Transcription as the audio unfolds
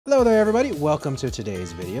Hello there everybody, welcome to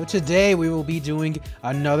today's video. Today we will be doing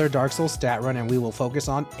another Dark Souls stat run and we will focus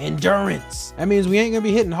on endurance. That means we ain't gonna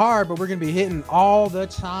be hitting hard, but we're gonna be hitting all the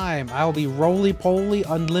time. I will be roly-poly,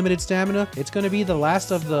 unlimited stamina. It's gonna be the last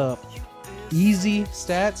of the easy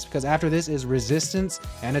stats because after this is resistance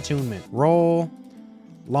and attunement. Roll,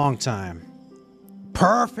 long time.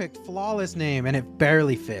 Perfect, flawless name, and it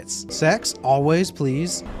barely fits. Sex, always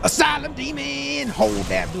please. Asylum demon, hold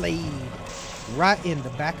that blade. Right in the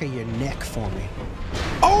back of your neck for me.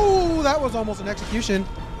 Oh, that was almost an execution.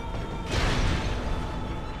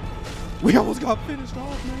 We almost got finished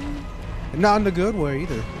off, man. Not in the good way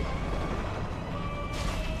either.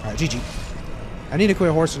 All right, GG. I need to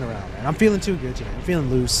quit horsing around, man. I'm feeling too good today. I'm feeling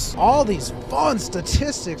loose. All these fun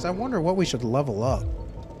statistics. I wonder what we should level up.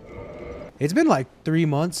 It's been like 3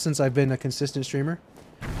 months since I've been a consistent streamer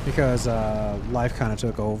because life kind of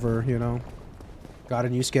took over, you know. Got a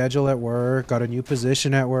new schedule at work, got a new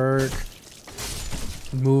position at work,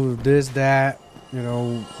 moved this, that, you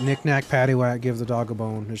know, knick-knack, paddywhack, give the dog a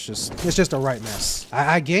bone. It's just a right mess.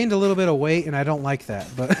 I gained a little bit of weight and I don't like that,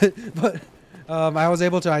 but I was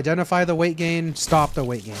able to identify the weight gain, stop the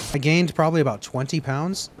weight gain. I gained probably about 20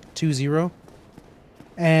 pounds, 2-0,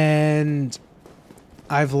 and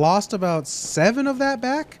I've lost about 7 of that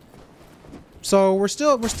back. So we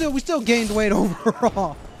still gained weight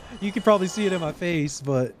overall. You can probably see it in my face,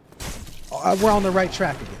 but we're on the right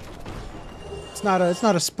track again. It's not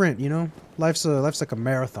a sprint, you know. Life's like a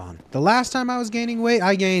marathon. The last time I was gaining weight,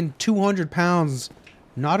 I gained 200 pounds,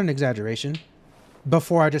 not an exaggeration,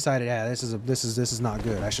 before I decided, yeah, this is not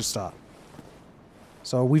good. I should stop.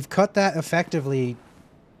 So we've cut that effectively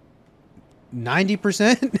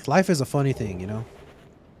 90%. Life is a funny thing, you know.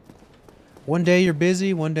 One day you're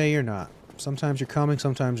busy, one day you're not. Sometimes you're coming,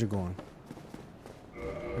 sometimes you're going.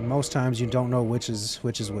 And most times you don't know which is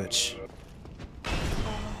which.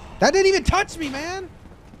 That didn't even touch me, man!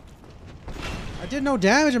 I did no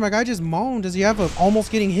damage and my guy just moaned. Does he have a almost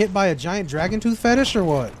getting hit by a giant dragon tooth fetish or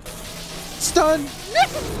what? Stun!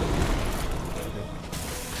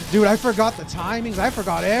 Dude, I forgot the timings. I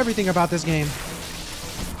forgot everything about this game.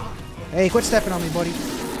 Hey, quit stepping on me, buddy.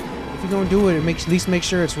 If you're gonna do it, at least make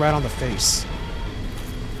sure it's right on the face.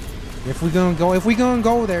 If we gonna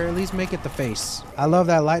go there, at least make it the face. I love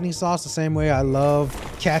that lightning sauce the same way I love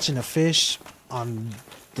catching a fish on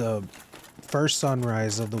the first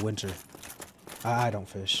sunrise of the winter. I don't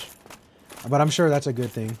fish, but I'm sure that's a good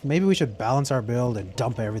thing. Maybe we should balance our build and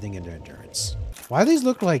dump everything into endurance. Why do these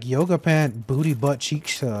look like yoga pant booty butt cheek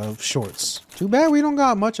shorts? Too bad we don't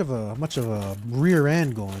got much of a rear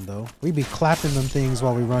end going though. We be clapping them things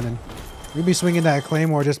while we running. We be swinging that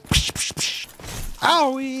claymore just.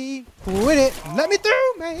 Owie! Quit it! Let me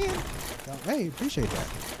through, man! Oh, hey, appreciate that.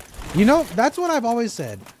 You know, that's what I've always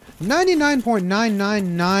said.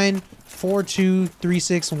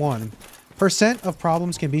 99.99942361% of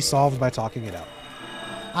problems can be solved by talking it out.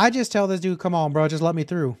 I just tell this dude, come on, bro, just let me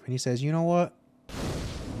through. And he says, you know what?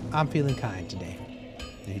 I'm feeling kind today.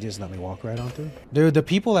 And he just let me walk right on through. Dude, the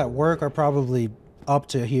people at work are probably up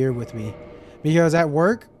to here with me. Because at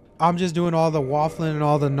work, I'm just doing all the waffling and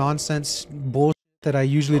all the nonsense bullshit that I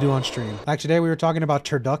usually do on stream. Like today we were talking about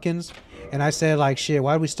turduckens and I said like, shit,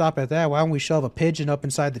 why do we stop at that? Why don't we shove a pigeon up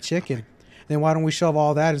inside the chicken? And then why don't we shove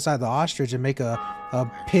all that inside the ostrich and make a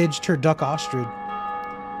pidge turduck ostrich?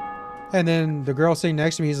 And then the girl sitting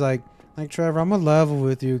next to me is like Trevor, I'm gonna level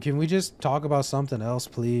with you. Can we just talk about something else,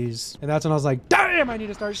 please? And that's when I was like, damn, I need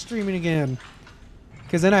to start streaming again.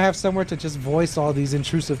 Because then I have somewhere to just voice all these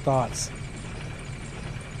intrusive thoughts.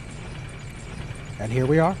 And here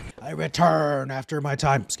we are. I return after my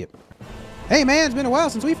time skip. Hey man, it's been a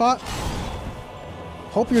while since we fought.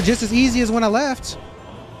 Hope you're just as easy as when I left.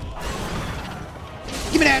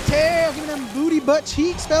 Give me that tail. Give me them booty butt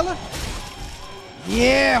cheeks, fella.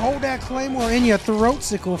 Yeah, hold that claymore in your throat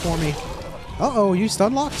sickle for me. Uh-oh, you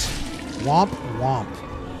stun locked? Womp, womp.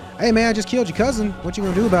 Hey man, I just killed your cousin. What you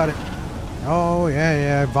gonna do about it? Oh,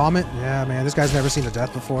 yeah, vomit. Yeah, man, this guy's never seen a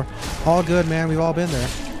death before. All good, man. We've all been there.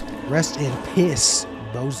 Rest in piss,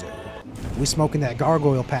 bozo. We smoking that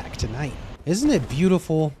gargoyle pack tonight. Isn't it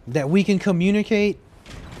beautiful that we can communicate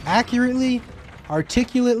accurately,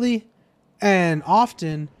 articulately, and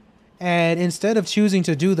often, and instead of choosing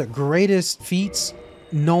to do the greatest feats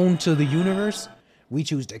known to the universe, we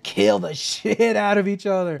choose to kill the shit out of each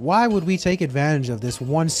other. Why would we take advantage of this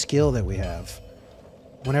one skill that we have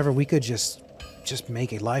whenever we could just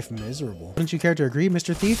make a life miserable? Wouldn't you care to agree,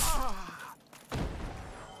 Mr. Thief?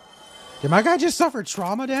 Did my guy just suffer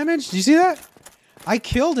trauma damage? Did you see that? I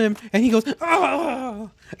killed him and he goes,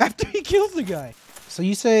 ah, after he kills the guy. So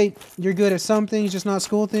you say you're good at some things, just not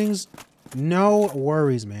school things? No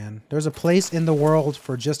worries, man. There's a place in the world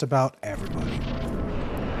for just about everybody.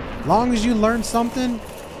 Long as you learn something,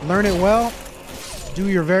 learn it well, do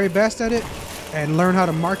your very best at it, and learn how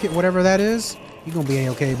to market whatever that is, you're gonna be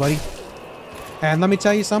a-okay, buddy. And let me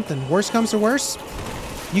tell you something. Worst comes to worst,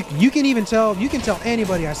 you can tell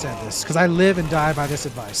anybody I said this, because I live and die by this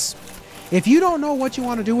advice. If you don't know what you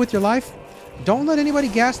want to do with your life, don't let anybody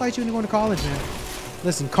gaslight you into going to college, man.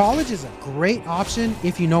 Listen, college is a great option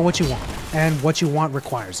if you know what you want, and what you want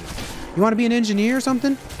requires it. You want to be an engineer or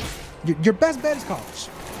something? Your best bet is college.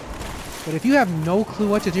 But if you have no clue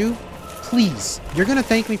what to do, please, you're going to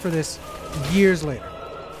thank me for this years later.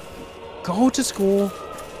 Go to school,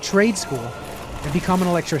 trade school, and become an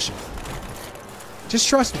electrician. Just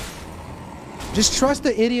trust me. Just trust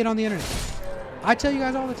the idiot on the internet. I tell you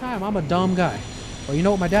guys all the time, I'm a dumb guy. Well, you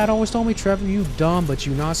know what my dad always told me? Trevor, you dumb, but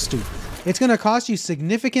you not stupid. It's going to cost you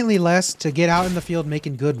significantly less to get out in the field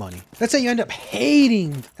making good money. Let's say you end up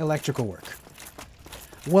hating electrical work.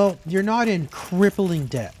 Well, you're not in crippling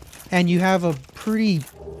debt. And you have a pretty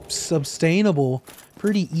sustainable,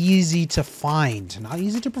 pretty easy to find, not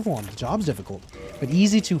easy to perform, the job's difficult, but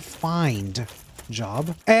easy to find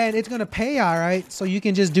job. And it's going to pay all right, so you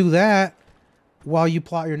can just do that while you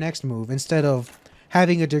plot your next move instead of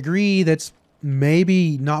having a degree that's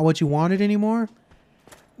maybe not what you wanted anymore.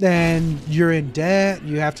 Then you're in debt.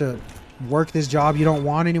 You have to work this job you don't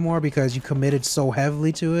want anymore because you committed so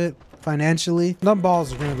heavily to it financially. Them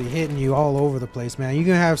balls are going to be hitting you all over the place, man. You're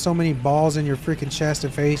going to have so many balls in your freaking chest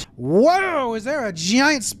and face. Whoa, is there a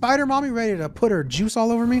giant spider mommy ready to put her juice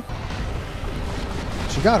all over me?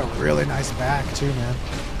 She got a really nice back too, man.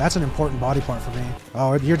 That's an important body part for me.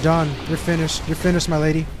 Oh, you're done. You're finished. You're finished, my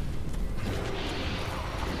lady.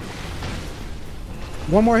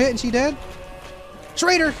 One more hit and she dead?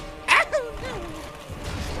 Traitor!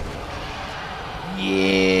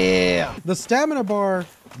 Yeah! The stamina bar,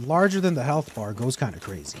 larger than the health bar, goes kind of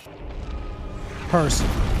crazy.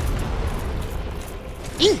 Personally.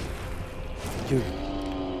 2,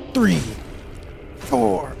 3,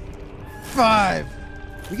 4, 5.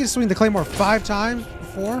 We can swing the claymore 5 times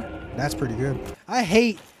before? That's pretty good. I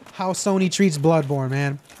hate how Sony treats Bloodborne,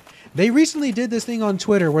 man. They recently did this thing on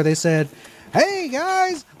Twitter where they said, hey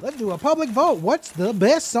guys, let's do a public vote. What's the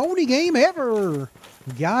best Sony game ever?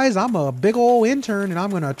 Guys, I'm a big old intern and I'm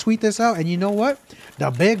going to tweet this out. And you know what? The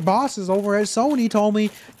big bosses over at Sony told me,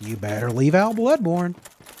 you better leave out Bloodborne.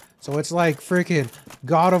 So it's like freaking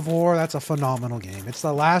God of War. That's a phenomenal game. It's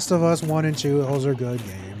The Last of Us 1 and 2. Those are good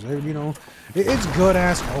games. They're, you know, it's good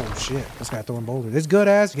ass. Oh shit, this guy throwing boulders. It's good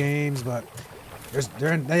ass games, but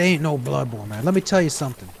there ain't no Bloodborne, man. Let me tell you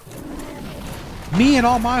something. Me and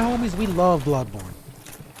all my homies, we love Bloodborne.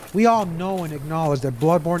 We all know and acknowledge that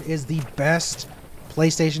Bloodborne is the best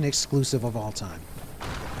PlayStation exclusive of all time.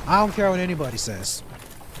 I don't care what anybody says.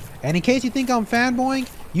 And in case you think I'm fanboying,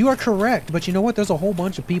 you are correct. But you know what? There's a whole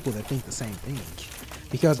bunch of people that think the same thing.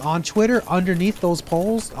 Because on Twitter, underneath those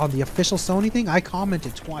polls, on the official Sony thing, I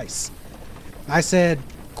commented twice. I said,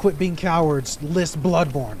 quit being cowards, list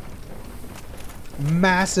Bloodborne.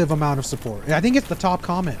 Massive amount of support. I think it's the top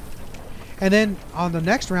comment. And then on the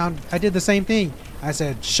next round, I did the same thing. I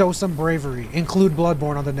said, show some bravery. Include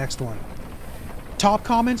Bloodborne on the next one. Top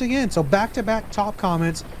comments again. So back-to-back top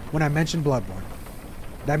comments when I mentioned Bloodborne.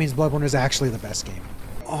 That means Bloodborne is actually the best game.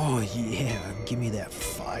 Oh, yeah. Give me that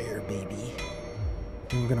fire, baby.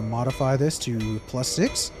 And we're going to modify this to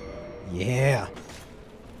 +6. Yeah.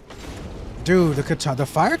 Dude, the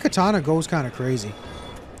fire katana goes kind of crazy.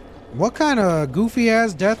 What kind of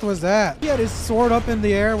goofy-ass death was that? He had his sword up in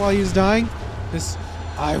the air while he was dying. This,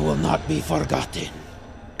 I will not be forgotten.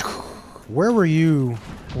 Where were you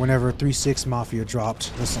whenever 3-6 Mafia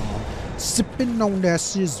dropped the song? Sipping on that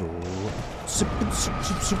sizzle.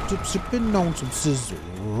 Sipping on some sizzle.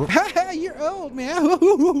 Haha, you're old, man.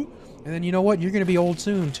 And then you know what? You're going to be old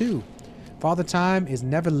soon, too. Father Time is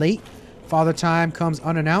never late. Father Time comes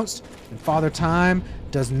unannounced. And Father Time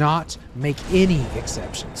does not make any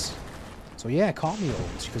exceptions. So yeah, call me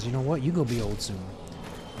old, because you know what? You're going to be old soon.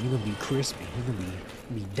 You're going to be crispy. You're going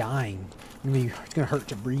to be dying. It's going to hurt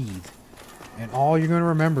to breathe. And all you're going to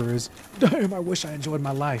remember is, damn, I wish I enjoyed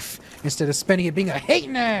my life, instead of spending it being a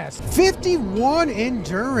hating ass. 51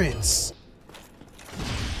 endurance.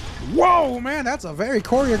 Whoa, man, that's a very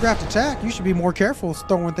choreographed attack. You should be more careful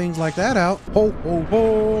throwing things like that out. Ho, ho,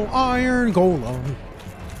 ho, Iron Golem.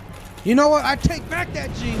 You know what? I take back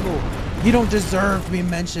that jingle. You don't deserve to be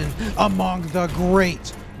mentioned among the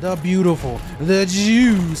great, the beautiful, the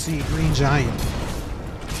juicy Green Giant.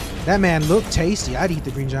 That man looked tasty. I'd eat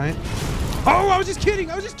the Green Giant. Oh, I was just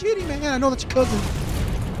kidding. I was just kidding, man. I know that's your cousin.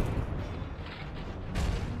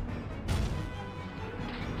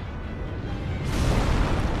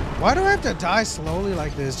 Why do I have to die slowly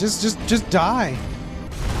like this? Just die.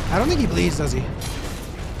 I don't think he bleeds, does he?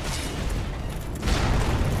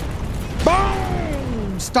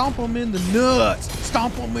 Boom! Stomp him in the nuts.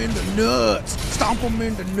 Stomp him in the nuts. Stomp him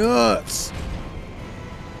in the nuts.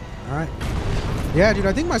 All right. Yeah, dude,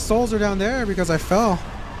 I think my souls are down there because I fell.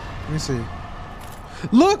 Let me see.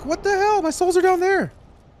 Look, what the hell? My souls are down there.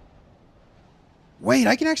 Wait,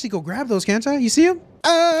 I can actually go grab those, can't I? You see them?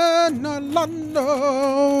 Analondo.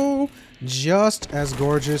 Just as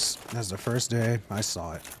gorgeous as the first day I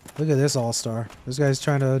saw it. Look at this all-star. This guy's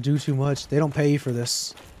trying to do too much. They don't pay you for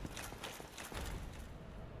this.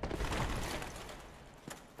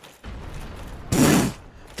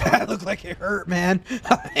 That looked like it hurt, man.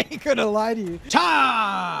 I ain't gonna lie to you.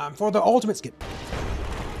 Time for the ultimate skip.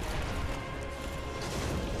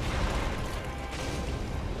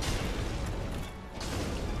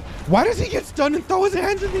 Why does he get stunned and throw his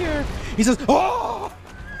hands in the air? He says, oh!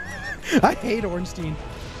 I hate Ornstein.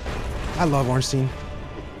 I love Ornstein.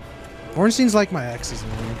 Ornstein's like my exes,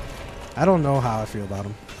 man. I don't know how I feel about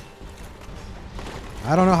him.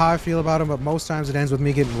 I don't know how I feel about him, but most times it ends with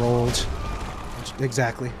me getting rolled.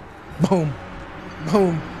 Exactly. Boom.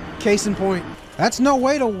 Boom. Case in point. That's no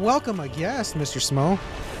way to welcome a guest, Mr. Smo.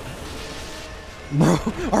 Bro,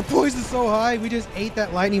 our poison's so high, we just ate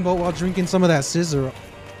that lightning bolt while drinking some of that scissor.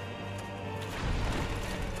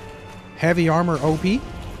 Heavy armor OP?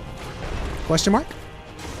 Question mark?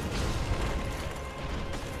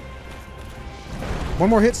 One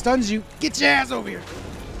more hit stuns you. Get your ass over here.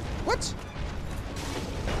 What?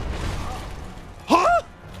 Huh?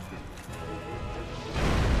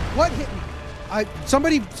 What hit me?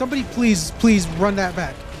 Somebody please run that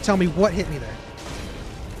back. Tell me what hit me there.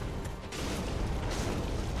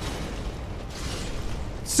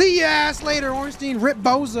 See ya ass later, Ornstein. Rip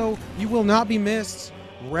Bozo. You will not be missed.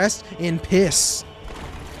 Rest in piss.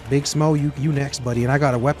 Big Smo, you next, buddy. And I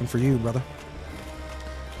got a weapon for you, brother.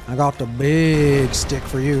 I got the big stick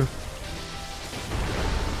for you.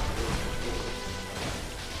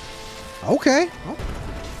 Okay. Oh.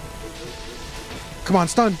 Come on,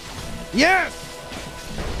 stun. Yes!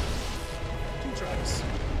 2 tries.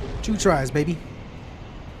 2 tries, baby.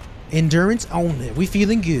 Endurance only. We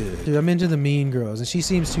feeling good. Dude, I'm into the mean girls, and she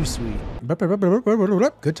seems too sweet.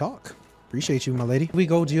 Good talk. Appreciate you, my lady. We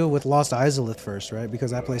go deal with Lost Izalith first, right?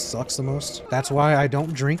 Because that place sucks the most. That's why I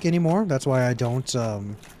don't drink anymore. That's why I don't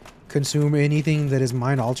consume anything that is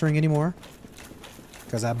mind-altering anymore.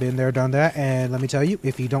 Because I've been there, done that. And let me tell you,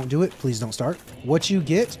 if you don't do it, please don't start. What you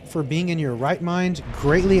get for being in your right mind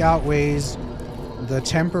greatly outweighs the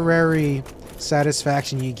temporary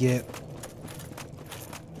satisfaction you get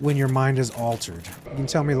when your mind is altered. You can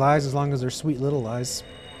tell me lies as long as they're sweet little lies.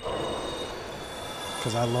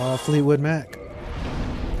 Because I love Fleetwood Mac.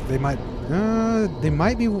 No,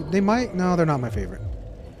 they're not my favorite.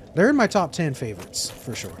 They're in my top 10 favorites,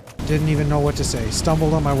 for sure. Didn't even know what to say.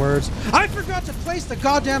 Stumbled on my words. I forgot to place the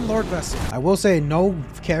goddamn Lord Vessel. I will say, no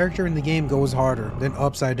character in the game goes harder than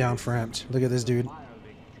Upside Down Framped. Look at this dude.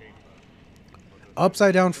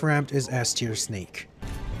 Upside Down Framped is S tier Snake.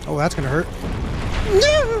 Oh, that's gonna hurt.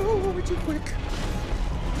 No, we're too quick.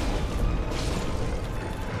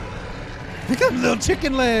 Look at them little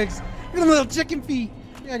chicken legs. Look at them little chicken feet.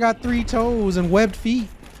 Yeah, I got 3 toes and webbed feet.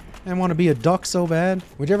 I want to be a duck so bad.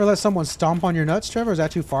 Would you ever let someone stomp on your nuts, Trevor? Or is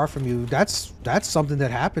that too far from you? That's something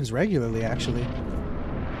that happens regularly, actually.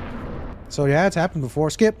 So yeah, it's happened before.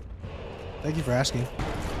 Skip. Thank you for asking.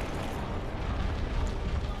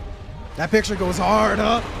 That picture goes hard,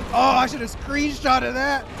 huh? Oh, I should have screenshotted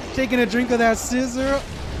that. Taking a drink of that scissor,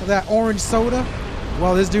 of that orange soda,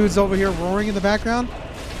 while this dude's over here roaring in the background.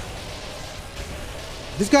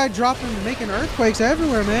 This guy dropping and making earthquakes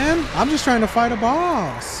everywhere, man. I'm just trying to fight a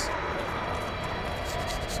boss.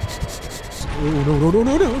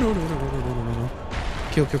 No.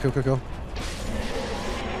 Kill.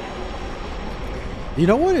 You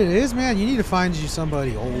know what it is, man? You need to find you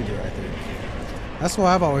somebody older, I think. That's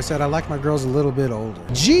why I've always said I like my girls a little bit older.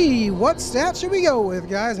 Gee, what stat should we go with,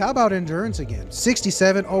 guys? How about endurance again?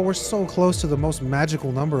 67. Oh, we're so close to the most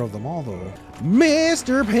magical number of them all, though.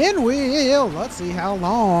 Mr. Pinwheel, let's see how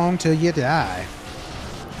long till you die.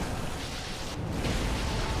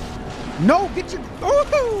 No, get your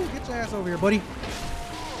ass over here, buddy.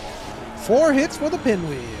 4 hits for the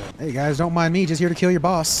Pinwheel. Hey, guys, don't mind me. Just here to kill your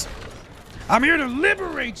boss. I'm here to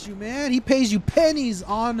liberate you, man. He pays you pennies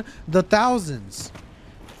on the thousands.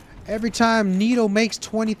 Every time Nito makes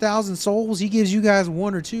 20,000 souls, he gives you guys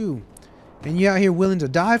 1 or 2. And you out here willing to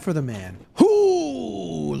die for the man.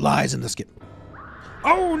 Who lies in the skip?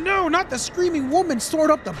 Oh no, not the screaming woman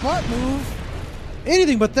sword up the butt move.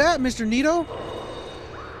 Anything but that, Mr. Nito.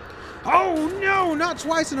 Oh no, not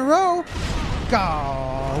twice in a row.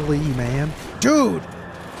 Golly, man. Dude.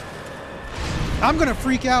 I'm gonna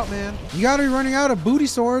freak out, man. You gotta be running out of booty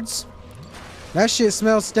swords. That shit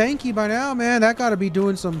smells stanky by now, man. That gotta be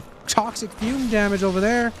doing some toxic fume damage over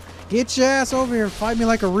there. Get your ass over here and fight me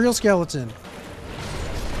like a real skeleton.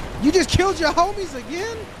 You just killed your homies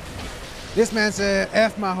again? This man said,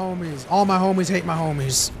 F my homies. All my homies hate my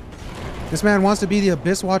homies. This man wants to be the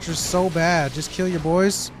Abyss Watcher so bad. Just kill your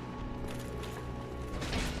boys.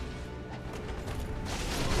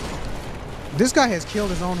 This guy has killed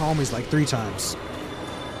his own homies like 3 times.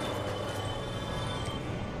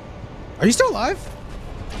 Are you still alive?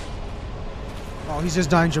 Oh, he's just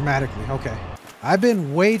dying dramatically. Okay. I've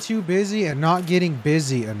been way too busy and not getting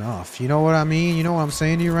busy enough. You know what I mean? You know what I'm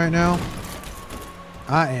saying to you right now?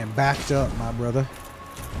 I am backed up, my brother.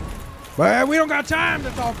 But we don't got time to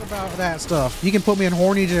talk about that stuff. You can put me in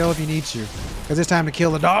horny jail if you need to. Because it's time to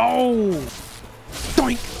kill the dog.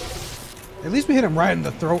 Doink! At least we hit him right in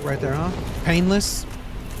the throat right there, huh? Painless.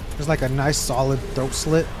 There's like a nice solid throat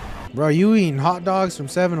slit. Bro, you eating hot dogs from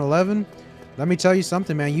 7-Eleven? Let me tell you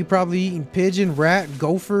something, man. You probably eating pigeon, rat,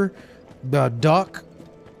 gopher, duck,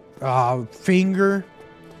 finger,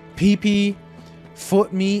 pee-pee,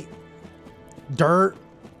 foot meat, dirt,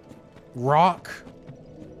 rock,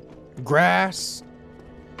 grass,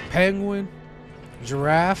 penguin,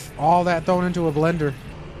 giraffe, all that thrown into a blender.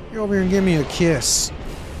 You over here and give me a kiss.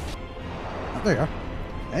 Oh, there you are.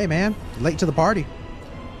 Hey, man. Late to the party.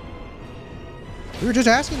 We were just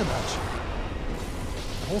asking about you.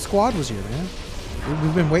 The whole squad was here, man.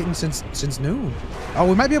 We've been waiting since noon. Oh,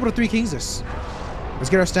 we might be able to 3 kings this.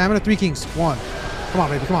 Let's get our stamina. 3 kings. 1. Come on,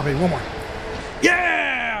 baby. Come on, baby. 1 more.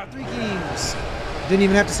 Yeah! 3 kings. Didn't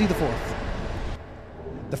even have to see the 4th.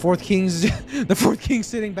 The 4th king's the 4th king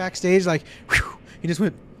sitting backstage like, whew, he just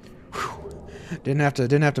went, whew. Didn't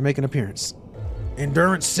have to make an appearance.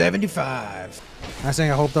 Endurance 75. I'm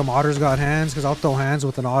saying I hope them otters got hands, because I'll throw hands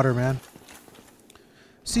with an otter, man.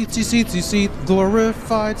 Seat,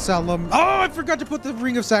 glorified Salam. Oh, I forgot to put the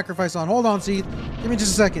ring of sacrifice on. Hold on, Seath. Give me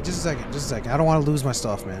just a second. I don't want to lose my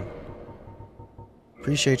stuff, man.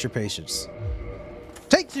 Appreciate your patience.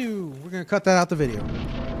 Take 2. We're going to cut that out the video.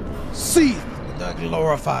 Seath, the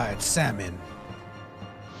glorified salmon.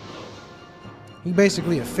 He's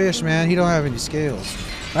basically a fish, man. He don't have any scales.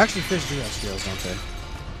 Actually, fish do have scales, don't they?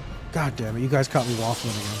 God damn it, you guys caught me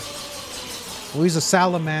waffling again. Well, he's a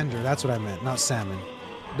salamander. That's what I meant, not salmon.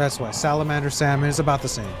 That's why. Salamander, salmon, it's about the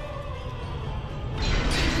same.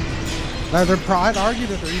 Now, I'd argue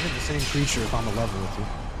that they're even the same creature if I'm a level with you.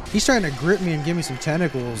 He's trying to grip me and give me some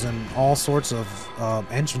tentacles and all sorts of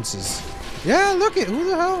entrances. Yeah, look it. Who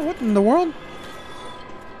the hell? What in the world?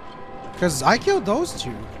 Because I killed those 2.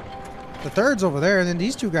 The 3rd's over there, and then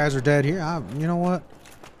these 2 guys are dead here. You know what?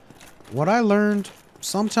 What I learned,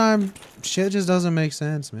 sometimes shit just doesn't make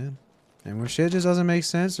sense, man. And when shit just doesn't make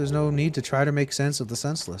sense, there's no need to try to make sense of the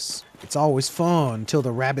senseless. It's always fun until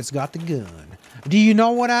the rabbit's got the gun. Do you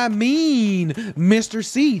know what I mean, Mr.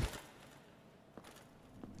 Seath?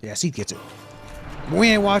 Yeah, Seath gets it. We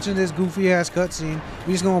ain't watching this goofy-ass cutscene.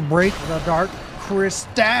 We just gonna break the dark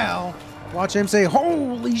crystal. Watch him say,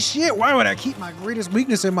 holy shit, why would I keep my greatest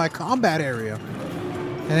weakness in my combat area?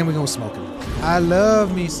 And then we gonna smoke him. I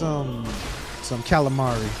love me some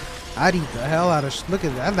calamari. I'd eat the hell out of... Look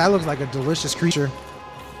at that. That looks like a delicious creature.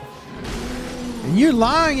 And you're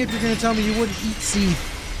lying if you're going to tell me you wouldn't eat seed.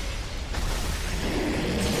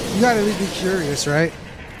 You got to at least be curious, right?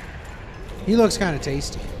 He looks kind of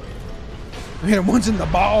tasty. I hit him once in the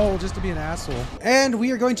ball just to be an asshole. And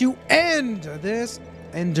we are going to end this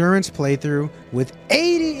endurance playthrough with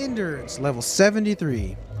 80 endurance, level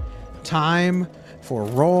 73. Time for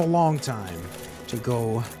Roll Long Time to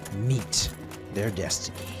go meet their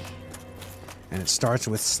destiny. And it starts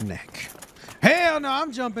with Snack. Hell no,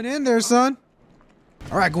 I'm jumping in there, son.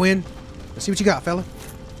 All right, Gwen. Let's see what you got, fella.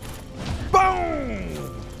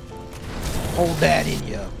 Boom! Hold that in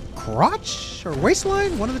your crotch or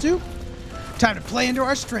waistline, one of the 2. Time to play into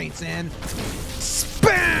our strengths and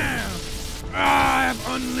spam! I have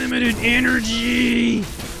unlimited energy.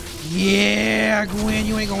 Yeah, Gwen,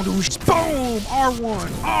 you ain't gonna do shit. Boom! R1,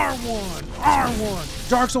 R1, R1.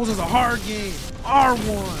 Dark Souls is a hard game.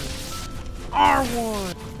 R1.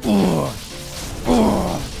 R1. Ugh.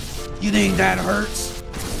 Ugh. You think that hurts?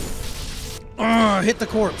 Hit the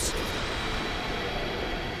corpse.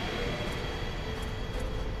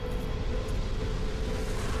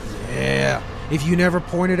 Yeah. If you never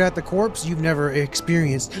pointed at the corpse, you've never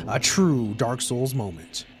experienced a true Dark Souls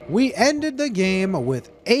moment. We ended the game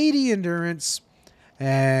with 80 endurance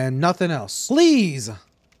and nothing else. Please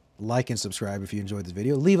like and subscribe if you enjoyed this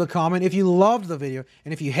video. Leave a comment if you loved the video.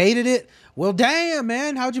 And if you hated it, well, damn,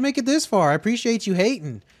 man, how'd you make it this far? I appreciate you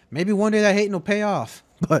hating. Maybe one day that hating will pay off.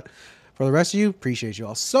 But for the rest of you, appreciate you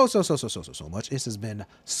all so much. This has been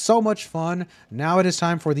so much fun. Now it is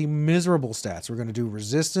time for the miserable stats. We're going to do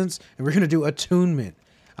resistance and we're going to do attunement.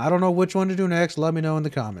 I don't know which one to do next. Let me know in the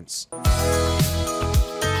comments.